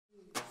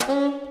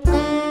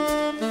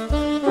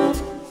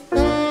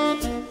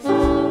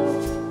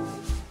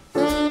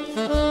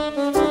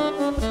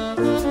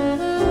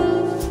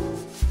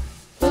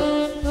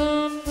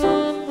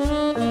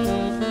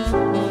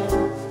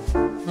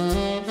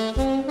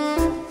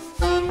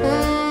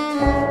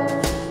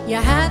You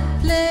had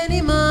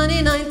plenty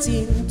money,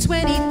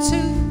 1922.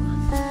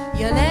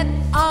 You let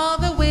all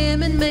the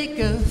women make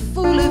a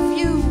fool of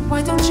you.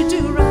 Why don't you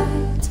do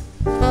right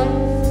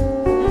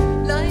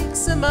like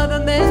some other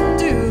men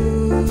do?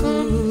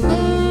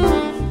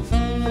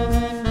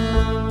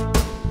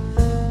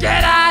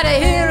 Get out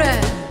of here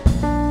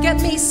and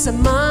get me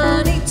some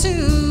money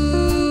too.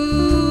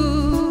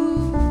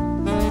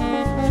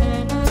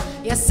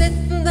 You're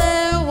sitting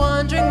there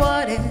wondering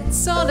what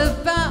it's all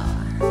about.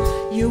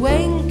 You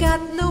ain't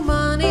got no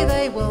money,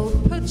 they will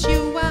put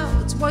you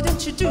out. Why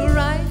don't you do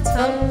right,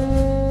 huh?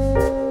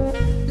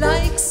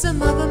 Like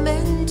some other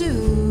men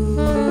do.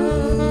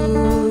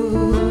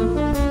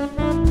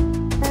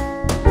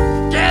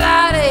 Get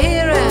out of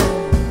here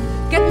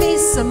and get me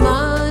some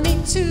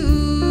money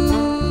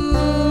too.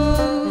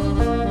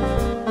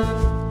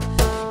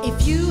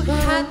 If you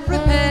had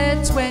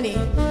prepared 20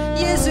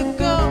 years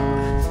ago,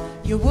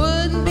 you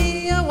wouldn't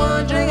be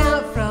wandering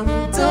out from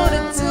door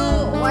to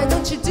door. Why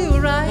don't you do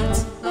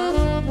right,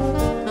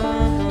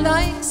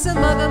 like some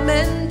other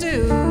men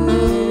do?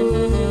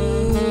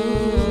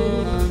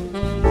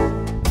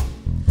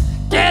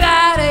 Get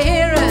out of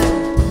here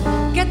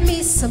and get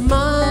me some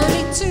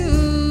money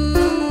too.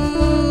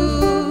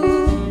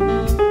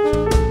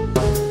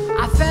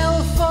 I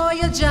fell for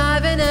your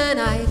jiving and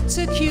I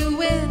took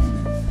you in.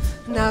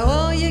 Now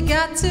all you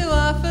got to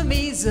offer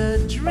me's a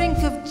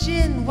drink of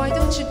gin. Why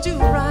don't you do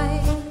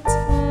right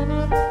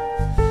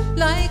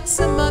like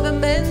some other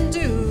men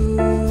do?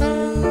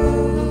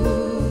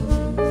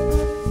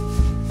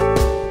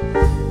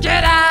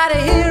 Get out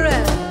of here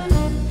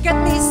and get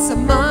me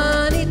some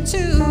money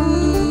too.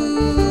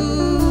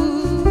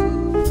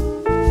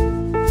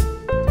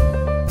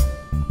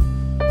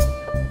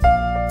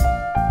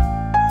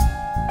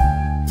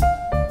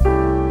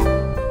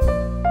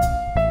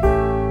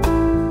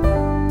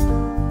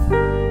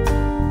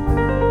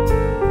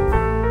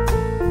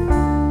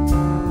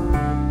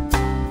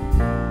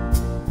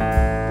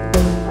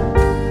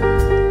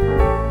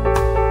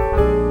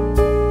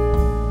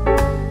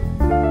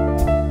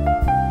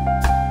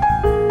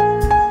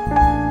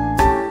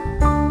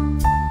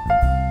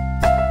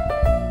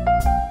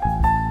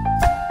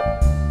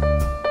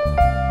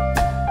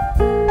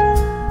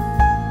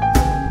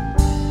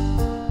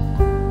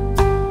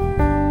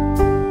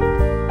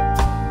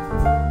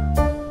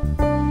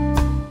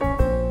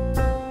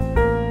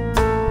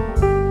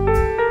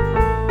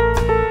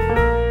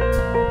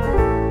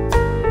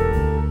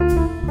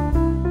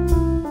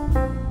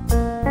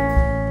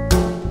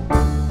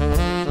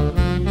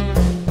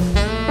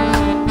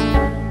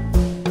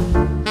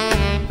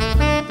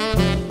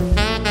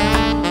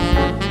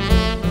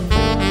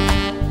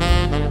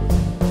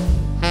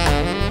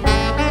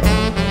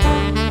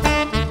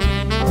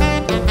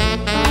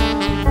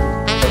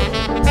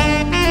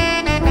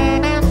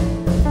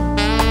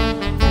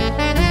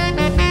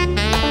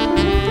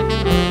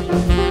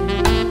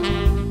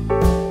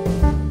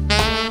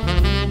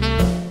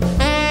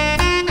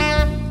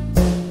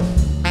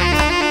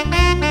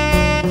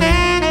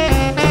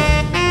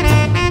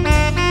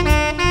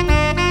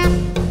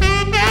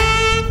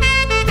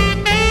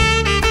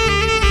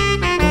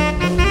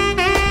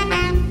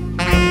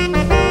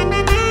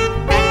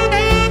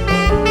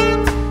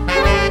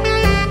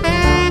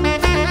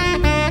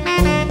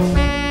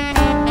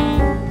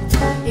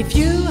 If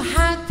you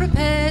had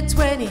prepared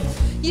 20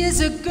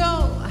 years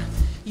ago,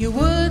 you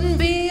wouldn't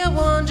be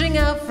wandering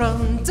out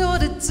from door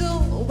to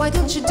door. Why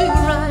don't you do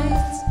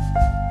right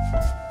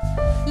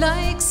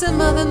like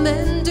some other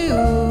men do?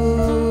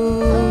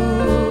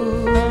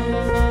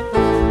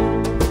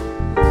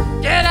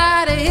 Get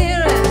out of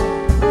here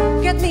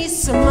and get me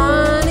some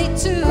money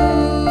too.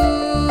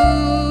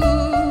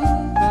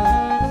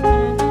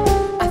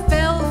 I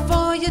fell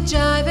for your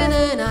jiving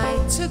and I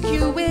took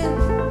you in.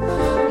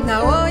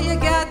 Now all you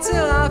got to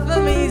offer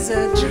me's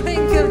a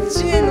drink of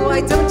gin.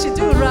 Why don't you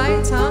do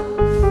right, huh?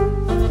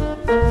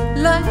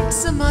 Like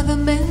some other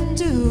men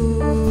do.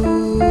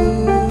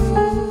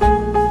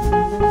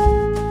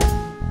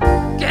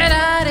 Get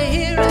out of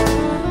here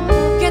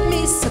and get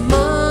me some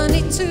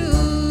money too.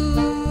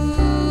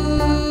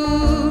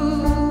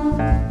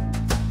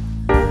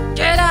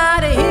 Get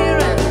out of here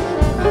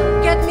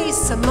and get me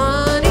some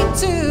money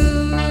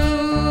too.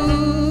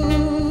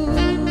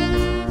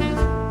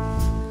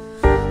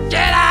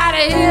 Get out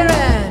of here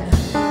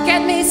and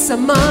get me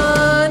some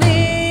money.